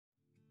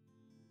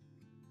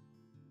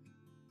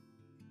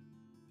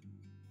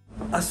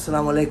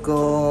अस्सलाम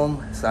वालेकुम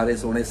सारे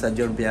सोने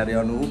सज्जन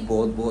प्यारिਆਂ ਨੂੰ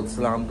बहुत बहुत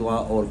सलाम दुआ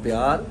और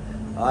प्यार।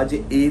 आज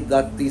ईद का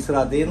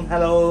तीसरा दिन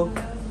हेलो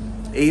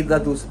ईद का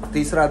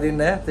तीसरा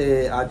दिन है तो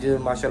अज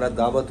माशाल्लाह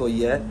दावत हुई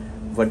है।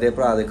 ਵੱਡੇ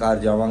ਭਰਾ ਦੇ ਘਰ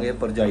ਜਾਵਾਂਗੇ,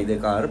 ਭਰਜਾਈ ਦੇ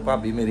ਘਰ,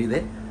 ਭਾਬੀ ਮੇਰੀ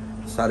ਦੇ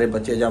ਸਾਰੇ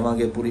ਬੱਚੇ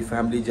ਜਾਵਾਂਗੇ, पूरी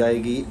फैमिली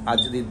जाएगी।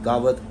 ਅੱਜ ਦੀ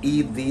दावत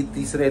ईद ਦੀ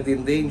तीसरे दिन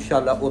ਦੀ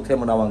इंशाल्लाह ਉੱਥੇ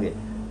ਮਨਾਵਾਂਗੇ।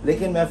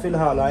 लेकिन मैं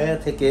फिलहाल आया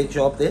ਇੱਥੇ केक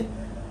शॉप ਤੇ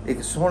एक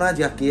सोहना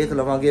ਜਿਹਾ केक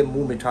ਲਵਾਂਗੇ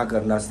ਮੂੰਹ ਮਿੱਠਾ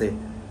ਕਰਨ ਵਾਸਤੇ।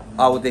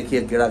 आओ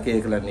देखिए ਕਿਹੜਾ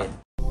केक ਲੈਣੇ।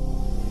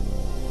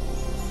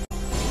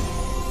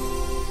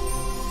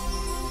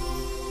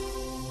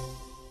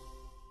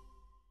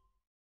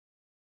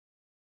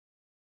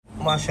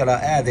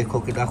 माशाल्लाह ए देखो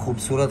कितना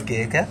खूबसूरत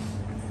केक है।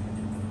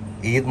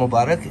 ईद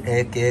मुबारक।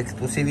 एक केक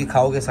तुसी भी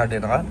खाओगे साडे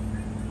नाल,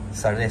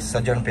 साडे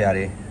सज्जन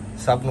प्यारे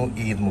सब नू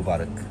ईद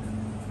मुबारक।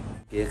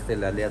 केक ते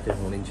ले लिया ते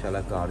हुण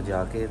इंशाल्लाह घर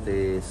जाके ते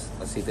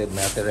असी ते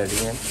मैं ते रेडी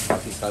हैं,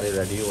 बाकी सारे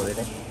रेडी हो रहे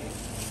ने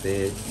ते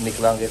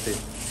निकलांगे ते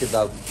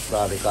सीधा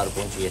भरा दे घर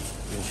पहुंचिए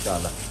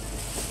इंशाल्लाह।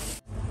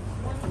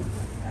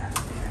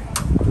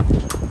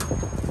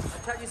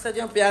 अच्छा जी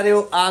सज्जन प्यारे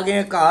आ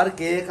गए घर,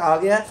 केक आ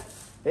गया।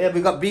 ए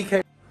अभी का बीक है।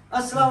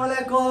 Assalamu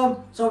alaikum.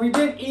 So we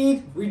did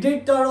Eid, we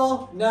did Taro,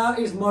 now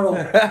is Maro.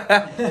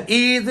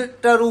 Eid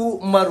Taru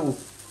Maru.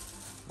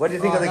 What do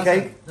you think of the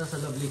cake? That's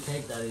a lovely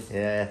cake, that is.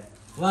 Yeah.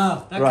 Wow,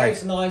 that Right.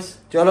 cake's nice.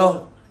 चलो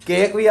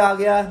cake भी आ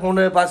गया,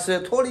 हुन बस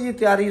थोड़ी जी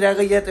तैयारी रह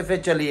गई है तो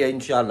फिर चलिए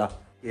इंशाल्लाह।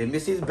 ये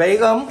मिसेस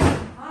बेगम।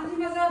 हाँ जी,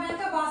 मैं जरा बैंक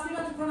का बास्केट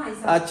में चुपना आई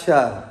सर। अच्छा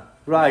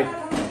right.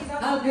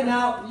 Helping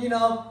out, you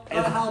know,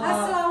 help out.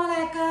 अस्सलाम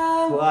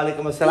वालेकुम।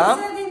 वालेकुम अस्सलाम।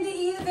 तीसरे दिन दी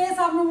ईद पे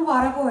सब नू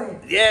मुबारक होए।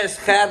 यस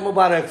खैर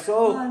मुबारक। सो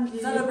हाँ जी।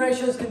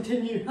 Celebrations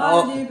continue.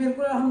 हाँ जी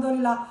बिल्कुल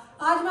अल्हम्दुलिल्लाह।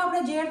 आज मैं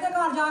अपने जेठ के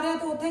घर जा रहे हैं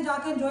तो उत्थे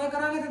जाके एंजॉय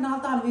करांगे ते नाल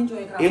तान भी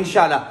एंजॉय करांगे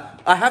इंशाल्लाह।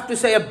 I have to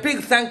say a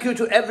big thank you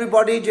to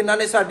everybody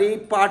जिन्होंने साडी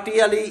पार्टी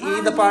वाली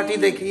ईद पार्टी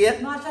देखी है।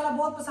 माशाल्लाह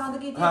बहुत पसंद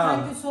की थी। हाँ।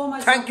 Thank you so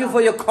much. Thank you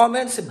for your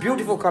comments,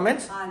 beautiful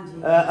comments. हाँ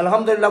जी।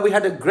 Alhamdulillah we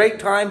had a great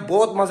time,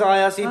 बहुत मजा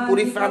आया सी, हाँ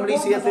पूरी जी, फैमिली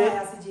बहुत सी मजा थे,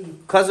 आया सी जी।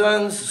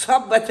 cousins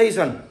सब बैठे ही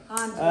सन।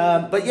 हाँ जी।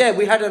 But yeah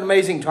we had an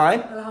amazing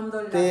time।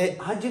 अल्हम्दुलिल्लाह। ते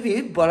आज भी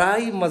बड़ा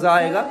ही मजा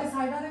आएगा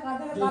साइडा दे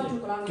करदे फिर कल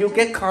चुकलांगे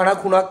क्योंकि खाना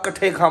खुना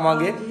इकट्ठे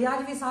खावांगे। हाँ जी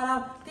आज भी सारा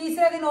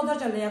तीसरे दिन उधर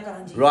चले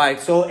करन जी। राइट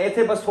सो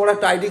इथे बस थोड़ा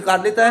टाइडी कर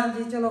लेता हाँ है।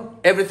 जी चलो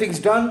एवरीथिंग्स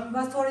डन।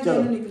 बस थोड़ी देर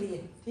में निकलिए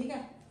ठीक है।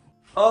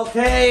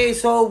 Okay,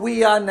 so we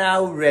are now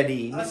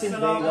ready. Mrs.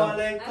 Begum.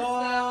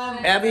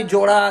 अभी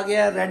जोड़ा आ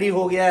गया, ready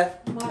हो गया,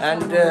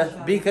 and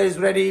Bika is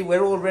ready.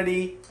 We're all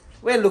ready.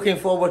 We're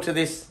looking forward to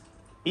this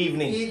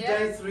evening. Eid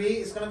day 3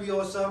 is going to be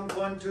awesome.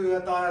 Going to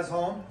Taya's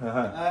home.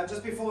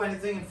 Just before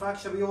anything, in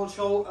fact, shall we all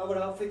show our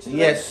outfits? today?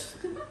 Yes.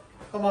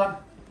 Come on.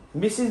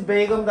 Mrs.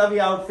 Begum का भी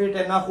outfit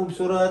है ना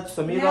खूबसूरत.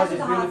 Samira's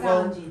is beautiful.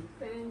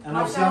 And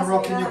obviously I'm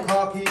rocking your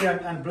khaki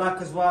and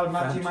black as well,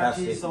 matchy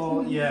matchy. Fantastic. So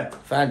yeah, it's going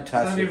to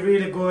Fantastic. be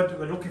really good.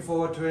 We're looking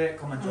forward to it.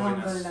 Come and join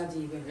us. अल्हम्दुलिल्लाह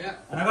जी। Yeah.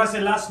 And I gotta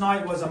say, last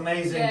night was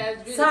amazing.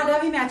 साड़ा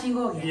भी matching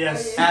हो गया। Yes.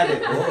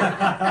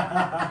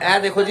 ऐ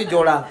देखो जी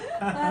जोड़ा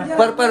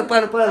पर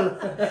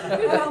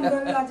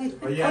अल्हम्दुलिल्लाह जी।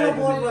 But yeah,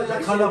 the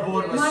color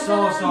board was so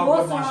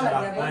good,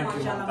 mashallah. Thank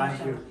you, man.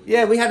 Thank you.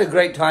 Yeah, we had a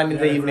great time in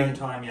Yeah, the a evening. great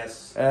time, yes.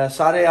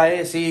 सारे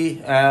आए सी,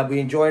 we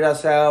enjoyed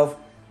ourselves.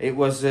 It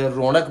was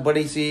रौनक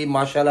बड़ी सी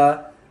माशाल्लाह.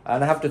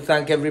 And I have to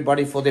thank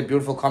everybody for their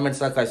beautiful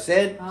comments like I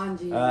said. हाँ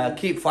जी।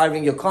 Keep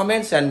firing your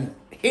comments and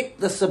hit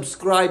the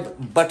subscribe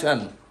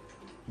button.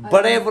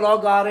 बड़े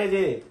vlog आ रहे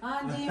जे।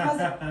 हाँ जी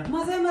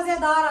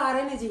मजेदार आ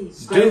रहे हैं जी।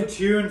 Stay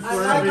tuned for And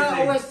like I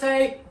everything. always say,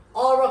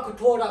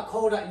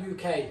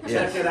 allrockcouture.co.uk.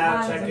 Check it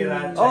out, check it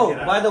out, check Oh, it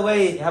out. by the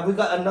way, have we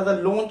got another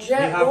launch? Yeah,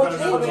 We have launch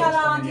got another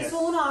इंशाल्लाह हाँ launch जी coming, yes.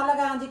 सोन आ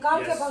लगा हाँ जी कल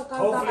के Yes. कल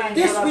Hopefully, का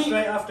This inshallah, week-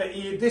 straight after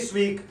Eid, this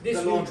week, This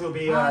the launch will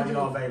be week.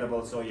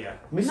 available. So yeah.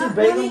 Mrs. नई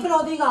Begum.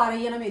 Clothing आ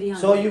रही है ना मेरी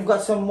हाँ So you've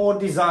got some more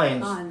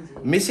designs. हाँ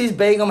जी। Mrs.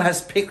 Begum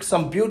has picked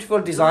some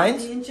beautiful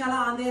designs. इंशाल्लाह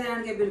आंदे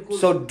रहेंगे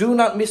बिल्कुल। So do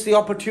not miss the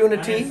And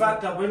opportunity. in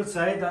fact, I will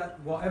say that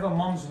whatever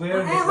mom's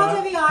wearing as ऐहो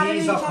जे भी आ well, रहे हैं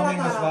these are coming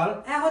as इंशाल्लाह well.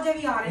 ताला। ऐहो जे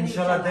भी आ रहे हैं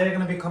Inshallah, इंशाल्लाह। they're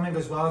going to be coming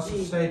as well. So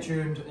ji. stay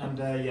tuned, and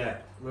yeah,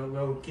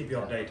 we'll keep you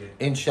updated.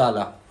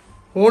 Inshallah.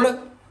 ਹੁਣ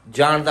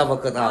ਜਾਣ ਦਾ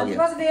ਵਕਤ ਆ हाँ जी ਗਿਆ।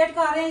 बस वेट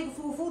कर रहे हैं एक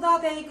फूफू दा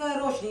ते एक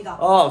रोशनी दा।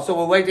 Oh, so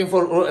we're waiting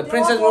for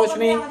Princess ते वो दो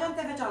Roshni बंदे आ जान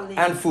ते फिर चलदे हैं।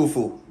 and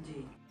Fufu. जी।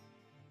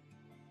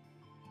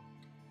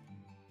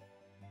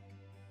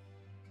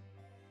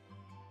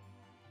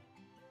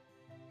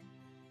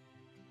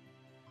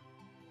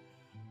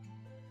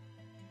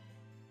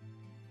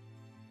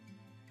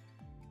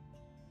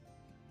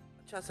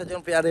 अच्छा सज्जन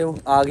प्यारे हो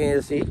आ गए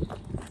ਅਸੀਂ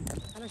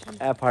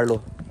ਇਹ ਫੜ ਲਓ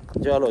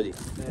ਚਲੋ ਜੀ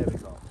There we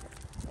go.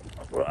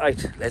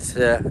 right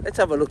let's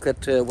have a look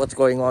at what's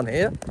going on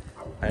here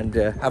and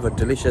have a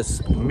delicious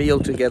meal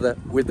together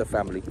with the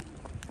family.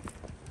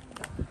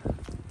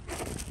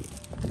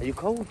 Are you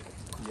cold?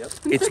 Yep.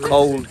 It's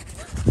cold.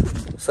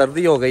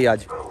 सर्दी हो गई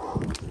आज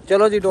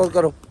चलो जी डोर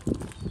करो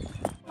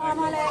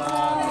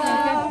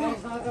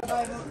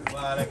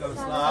Walaikum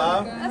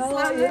salam.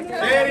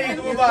 Very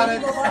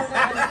Mubarak.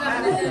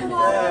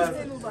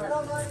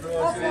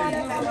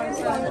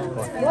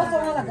 बहुत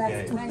सोहना लगा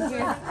है।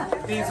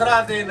 तीसरा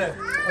दिन मैं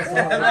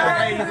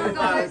कहा ईद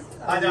मुबारक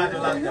आजा आजा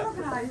लग जा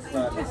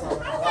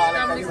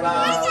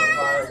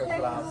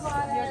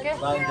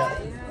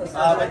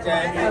बच्चे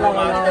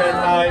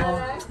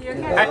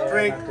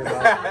हैट्रिक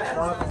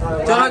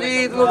चलो जी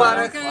ईद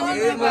मुबारक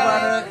ईद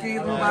मुबारक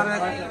ईद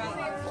मुबारक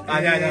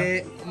आजा आजा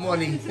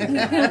मौली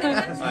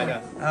आजा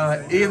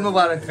ईद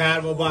मुबारक खैर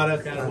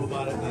मुबारक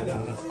आजा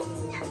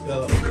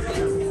चलो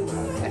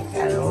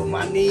हेलो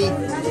मानी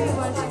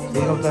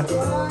देखो तो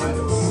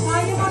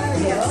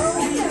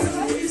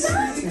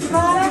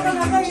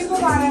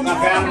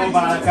खैर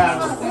मुबारक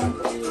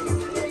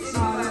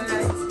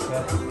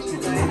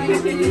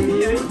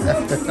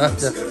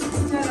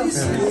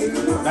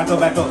बैठो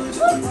बैठो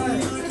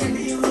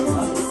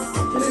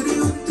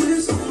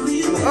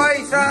Oi,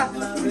 Isa.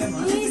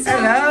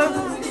 Hello.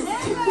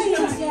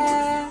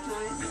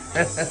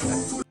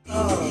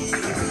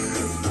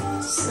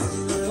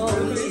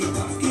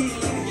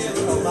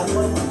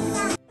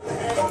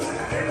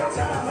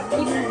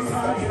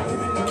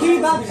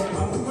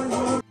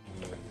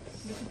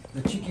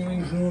 The chicken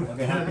wings roll.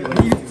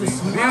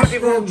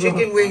 Beautiful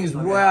chicken wings.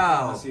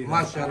 Wow.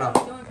 Mashallah.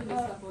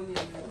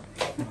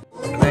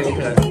 Very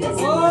good.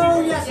 Oh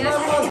yes,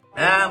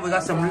 And we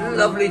got some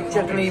lovely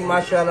chutney,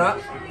 mashallah.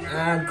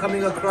 And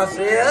coming across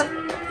here.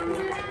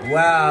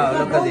 Wow,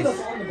 look at this.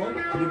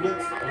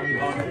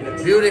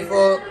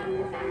 Beautiful,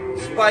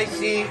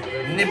 spicy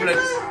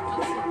niblets.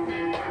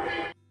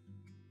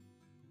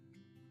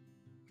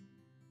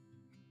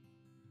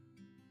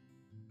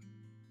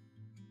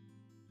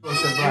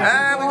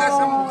 And we got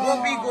some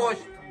gobi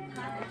gosht.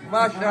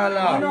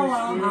 Mashallah. I know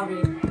what I'm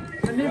having.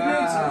 The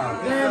niblets,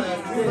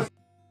 them.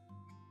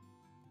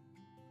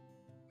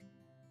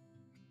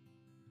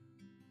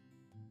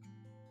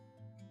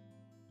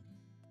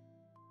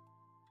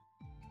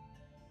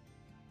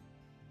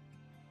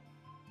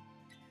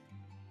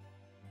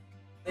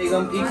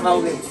 बेगम की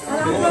खाओगे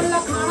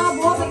अल्हम्दुलिल्लाह खाना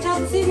बहुत अच्छा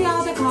तुसी भी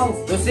आओ ते खाओ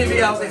तुसी भी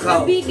आओ ते खाओ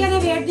बीके ने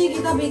वेट नहीं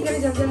कीता बीके ने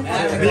जल्दी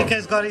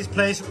BK's got his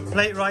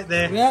plate right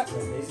there. Yeah.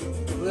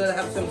 We're gonna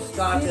have some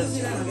starters.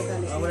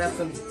 I'm gonna have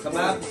some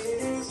kebabs,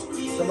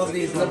 some of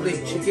these lovely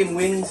chicken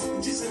wings,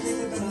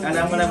 and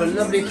I'm gonna have a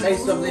lovely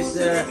taste of this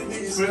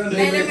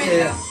niblet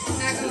here.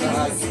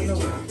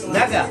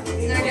 Naga.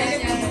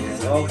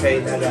 Okay,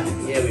 Naga.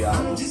 Here we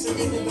are.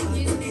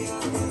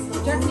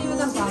 चटनी में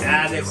दम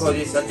Yeah, देखो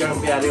जी सज्जन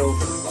प्यारे हो.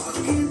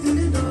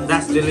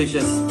 That's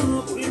delicious.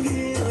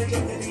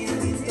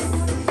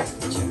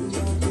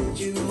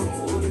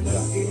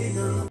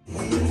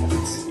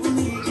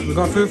 We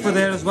got food for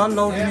there as well,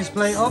 loading his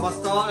plate up. For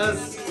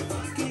starters.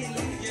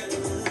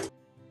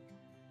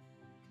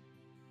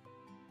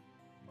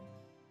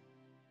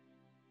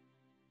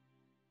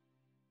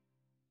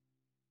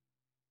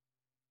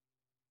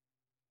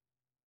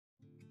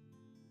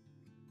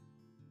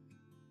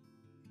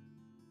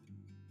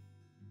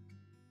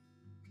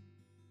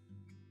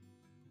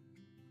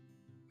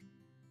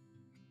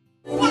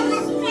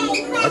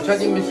 अच्छा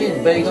जी Mrs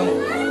Begum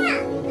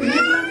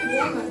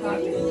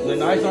they're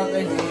nice aren't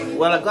they?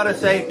 Well I gotta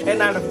say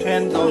 10 out of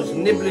 10 those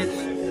niblets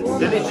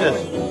delicious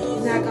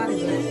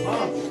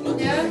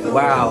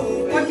wow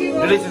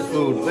delicious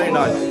food very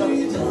nice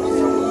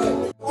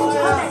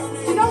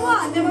You know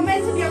what? They were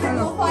meant to be a bit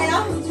more fire.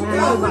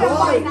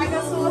 White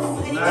naga sauce.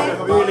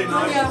 Really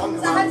nice. Yeah.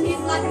 So I had to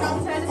use like an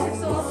alternative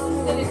sauce.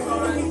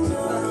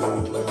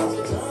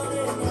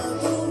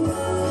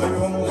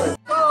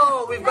 oh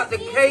we've got the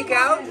cake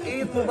out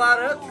Eid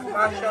Mubarak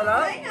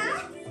mashallah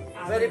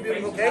very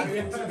beautiful cake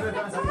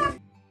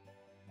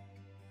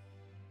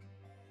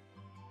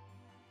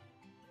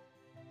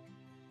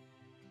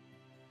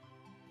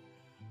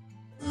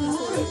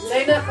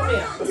Lena, come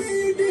here.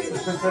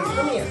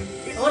 Come here.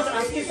 I want to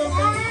ask you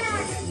something.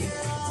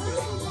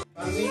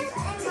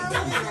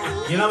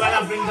 You know when I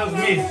bring those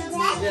meat?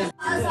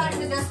 Outside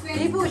the dustbin.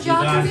 ये पूछा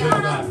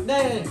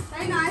Nay,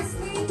 Very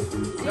nicely.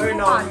 very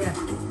nice.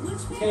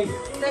 Cake.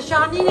 ते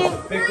शानी ने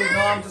Pick it.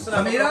 No, I'm just gonna.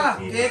 Samira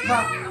cake kha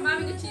I'm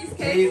having a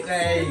cheesecake.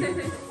 cake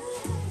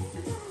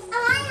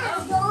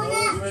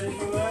Ready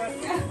for work?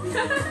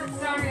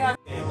 Sorry.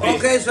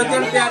 okay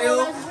सज्जन प्यारे हो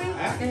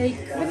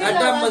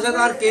ऐसा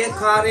मजेदार cake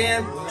खा रहे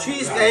हैं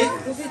चीज केक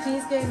तुसी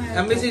चीज केक में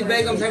and Mrs.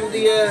 Begum's having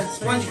the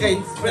sponge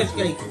cake fresh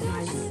cake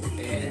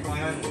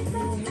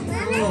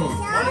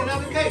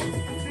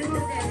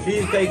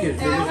cheese cake is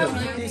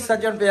delicious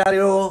सज्जन प्यारे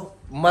हो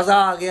मजा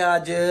आ गया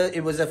आज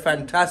it was a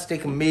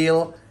fantastic meal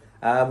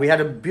we had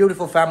a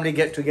beautiful family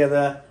get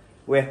together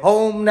we're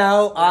home now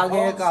आ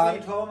गए Home car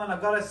sweet home, and I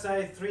gotta say,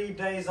 3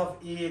 days of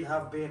Eid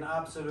have been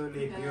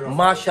absolutely beautiful.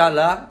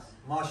 mashallah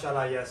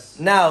Mashallah, yes.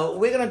 Now,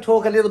 we're going to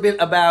talk a little bit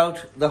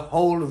about the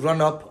whole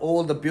run-up,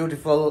 all the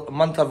beautiful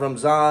month of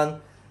Ramzan,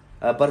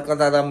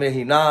 Barkatada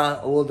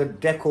Mehina, all the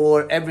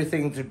decor,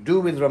 everything to do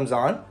with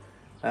Ramzan,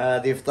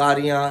 the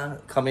iftariyan,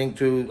 coming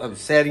to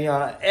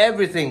Sariyan,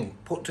 everything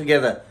put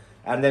together,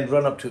 and then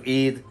run up to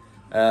Eid,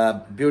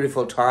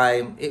 beautiful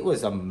time. It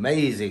was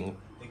amazing.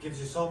 It gives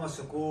you so much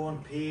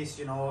sukoon, peace,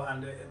 you know,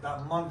 and that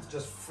month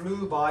just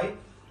flew by.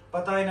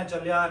 pata hi na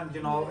chalya, and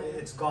you know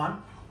it's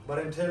gone. But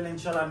until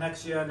inshallah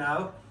next year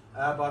now,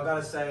 but I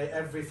gotta say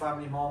every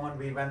family moment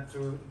we went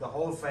through, the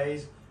whole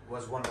phase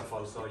was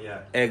wonderful. So yeah.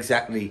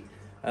 Exactly.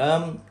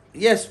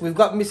 Yes, we've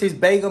got Mrs.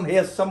 Begum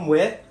here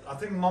somewhere. I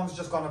think Mom's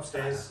just gone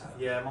upstairs.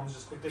 Yeah, Mom's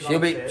just quickly gone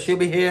upstairs. She'll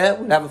be here.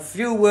 We'll have a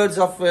few words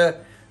of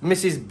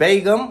Mrs.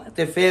 Begum at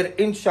the fair,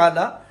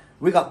 inshallah.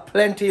 We got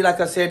plenty, like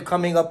I said,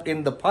 coming up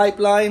in the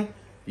pipeline.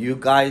 You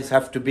guys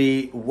have to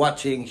be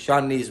watching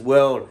Shani's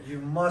World. You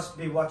must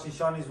be watching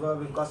Shani's World.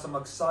 We've got some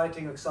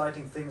exciting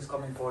things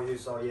coming for you.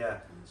 So yeah,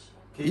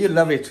 You'll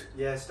love it,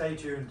 yeah, stay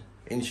tuned.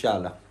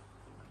 inshallah.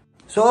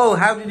 So,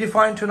 how did you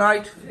find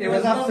tonight? It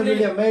was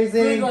absolutely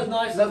amazing. Food was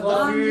nice Love as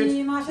well. the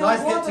food.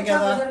 Nice get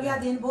together.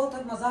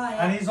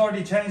 And he's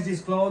already changed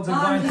his clothes and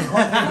going to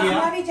comfy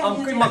here.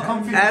 I'm in my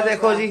comfy Ah,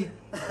 देखो जी.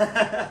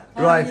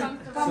 Right.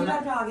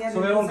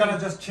 So we're all gonna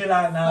just chill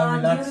out now,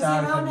 relax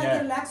out, and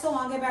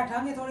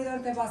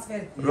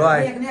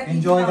Right.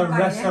 enjoy the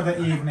rest of the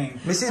evening.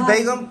 Mrs.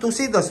 Begum,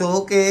 ਤੁਸੀਂ ਦੱਸੋ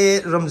ਕਿ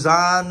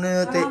ਰਮਜ਼ਾਨ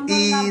ਤੇ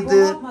Eid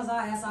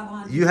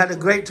you had a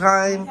great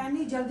time.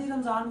 जल्दी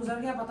रमजान गुजर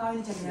गया पता ही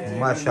नहीं चल गया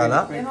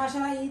माशाल्लाह.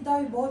 माशाल्लाह ईद का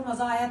भी बहुत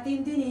मजा आया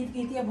 3 ईद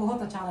की थी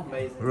बहुत अच्छा लगा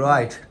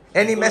Right.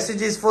 Any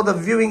messages for the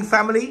viewing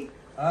family?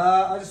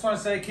 I just want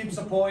to say, keep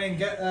supporting.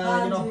 Get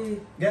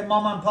get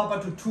Mama and Papa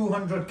to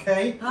 200k.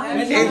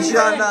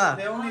 Inshallah.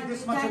 They're only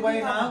this much away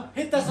now.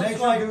 Hit the Make sure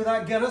subscribe. you do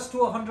that. Get us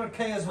to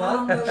 100k as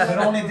well. They're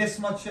only this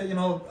much,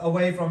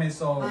 away from it.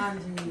 So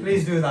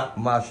please do that.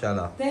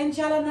 Mashallah. तो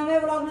इंशाल्लाह नवे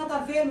vlog में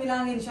तो फिर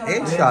मिलेंगे इंशाल्लाह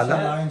Inshallah.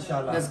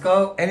 Inshallah. Let's go.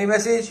 Any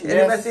message?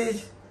 Any Yes.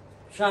 message?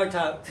 Shout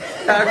out.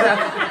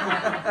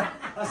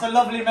 That's a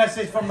lovely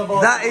message from the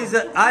boss.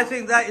 I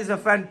think that is a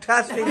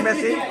fantastic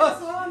message.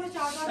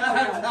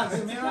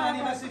 Samira,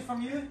 any message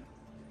from you?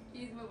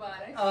 Eid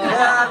Mubarak.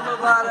 Khair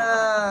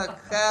Mubarak.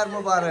 Khair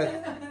Mubarak.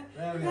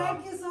 There we are.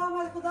 Thank you so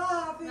much खुदा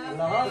हाफिज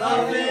Allah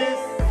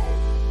Hafiz.